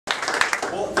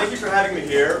Well, thank you for having me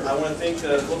here. I want to thank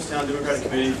the Town Democratic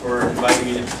Committee for inviting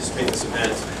me to participate in this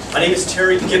event. My name is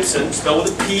Terry Gipson, spelled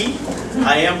with a P.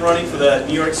 I am running for the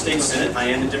New York State Senate. I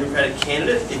am the Democratic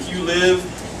candidate. If you live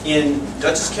in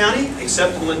Dutchess County,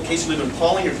 except in case you live in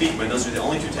Paulding or Beekman, those are the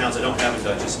only two towns I don't have in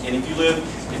Dutchess. And if you live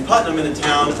in Putnam, in the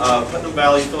town of Putnam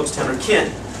Valley, Phillipstown, or Kent,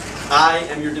 I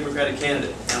am your Democratic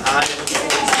candidate. And I am looking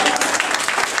forward to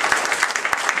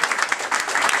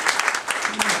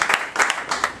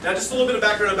Now, just a little bit of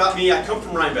background about me. I come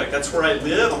from Rhinebeck. That's where I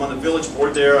live. I'm on the village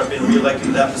board there. I've been reelected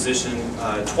to that position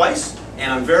twice,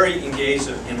 and I'm very engaged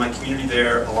in my community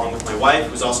there, along with my wife,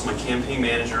 who's also my campaign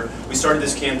manager. We started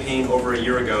this campaign over a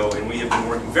year ago, and we have been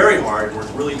working very hard. We're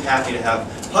really happy to have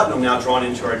Putnam now drawn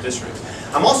into our district.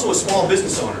 I'm also a small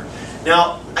business owner.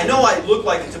 Now, I know I look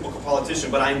like a typical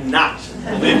politician, but I'm not,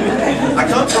 believe me. I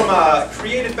come from a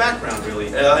creative background,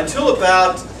 really. Until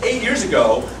about 8 years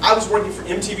ago, I was working for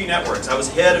MTV Networks. I was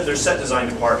head of their set design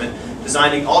department,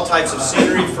 designing all types of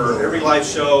scenery for every live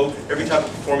show, every type of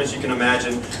performance you can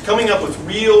imagine, coming up with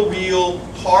real,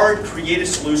 hard, creative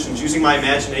solutions using my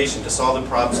imagination to solve the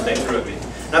problems that they threw at me.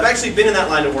 And I've actually been in that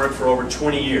line of work for over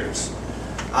 20 years.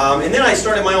 And then I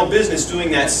started my own business doing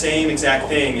that same exact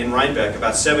thing in Rhinebeck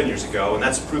about 7 years ago, and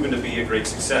that's proven to be a great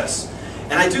success.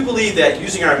 And I do believe that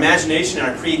using our imagination and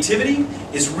our creativity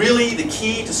is really the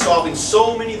key to solving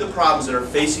so many of the problems that are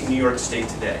facing New York State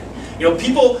today. You know,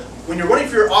 people, when you're running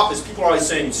for your office, people are always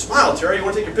saying, "Smile, Terry, I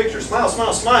want to take your picture, smile,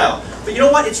 smile, smile." But you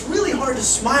know what? It's really hard to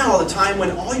smile all the time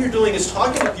when all you're doing is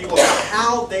talking to people about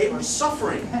how they are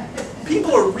suffering.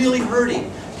 People are really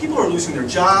hurting. People are losing their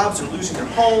jobs, they're losing their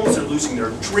homes, they're losing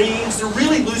their dreams, they're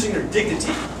really losing their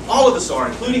dignity. All of us are,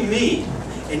 including me.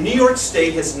 And New York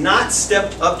State has not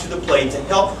stepped up to the plate to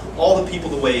help all the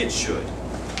people the way it should.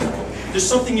 There's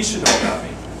something you should know about me.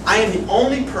 I am the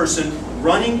only person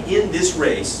running in this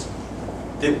race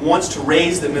that wants to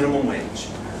raise the minimum wage.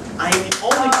 I am the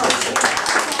only person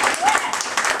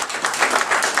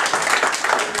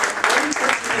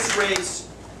in this race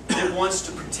that wants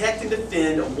to protect and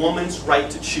defend a woman's right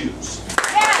to choose. I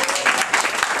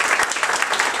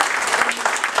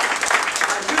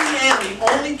really am the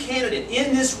only candidate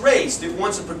in this race that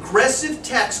wants a progressive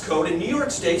tax code in New York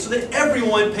State so that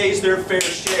everyone pays their fair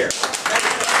share. I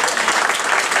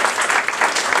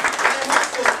am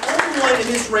also the only one in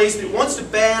this race that wants to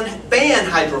ban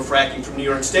hydrofracking from New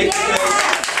York State because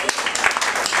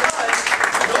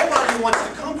nobody wants to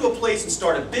come to a place and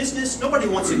start a business. Nobody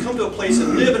wants to come to a place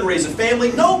and live and raise a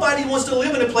family. Nobody wants to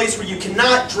live in a place where you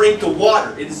cannot drink the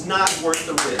water. It is not worth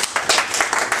the risk.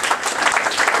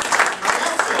 I'm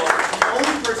also the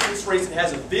only person in this race that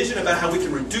has a vision about how we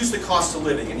can reduce the cost of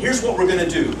living. And here's what we're going to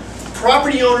do.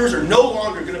 Property owners are no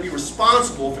longer going to be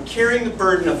responsible for carrying the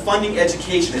burden of funding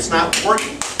education. It's not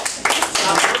working. It's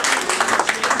not working.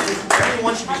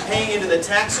 Everyone should be paying into the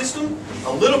tax system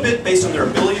a little bit based on their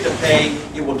ability to pay.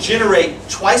 It will generate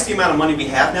twice the amount of money we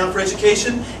have now for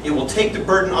education. It will take the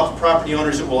burden off of property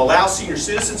owners. It will allow senior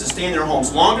citizens to stay in their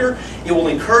homes longer. It will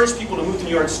encourage people to move to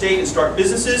New York State and start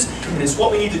businesses. And it's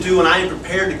what we need to do, and I am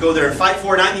prepared to go there and fight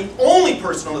for it. I'm the only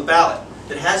person on the ballot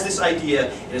that has this idea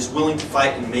and is willing to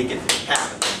fight and make it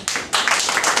happen.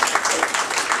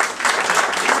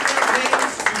 These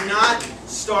campaigns do not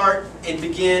start and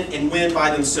begin and win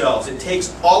by themselves. It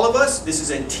takes all of us. This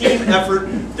is a team effort.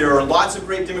 There are lots of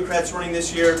great Democrats running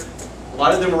this year. A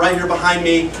lot of them are right here behind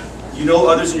me. You know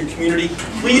others in your community.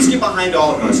 Please get behind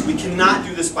all of us. We cannot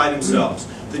do this by themselves.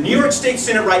 The New York State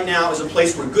Senate right now is a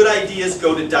place where good ideas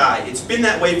go to die. It's been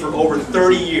that way for over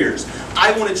 30 years.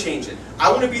 I want to change it. I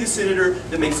want to be the senator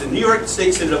that makes the New York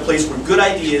State Senate a place where good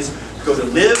ideas go to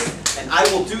live, and I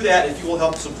will do that if you will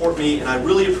help support me, and I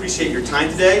really appreciate your time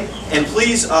today. And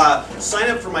please sign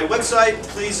up for my website.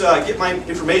 Please get my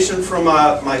information from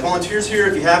my volunteers here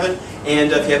if you haven't,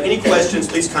 and if you have any questions,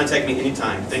 please contact me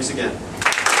anytime. Thanks again.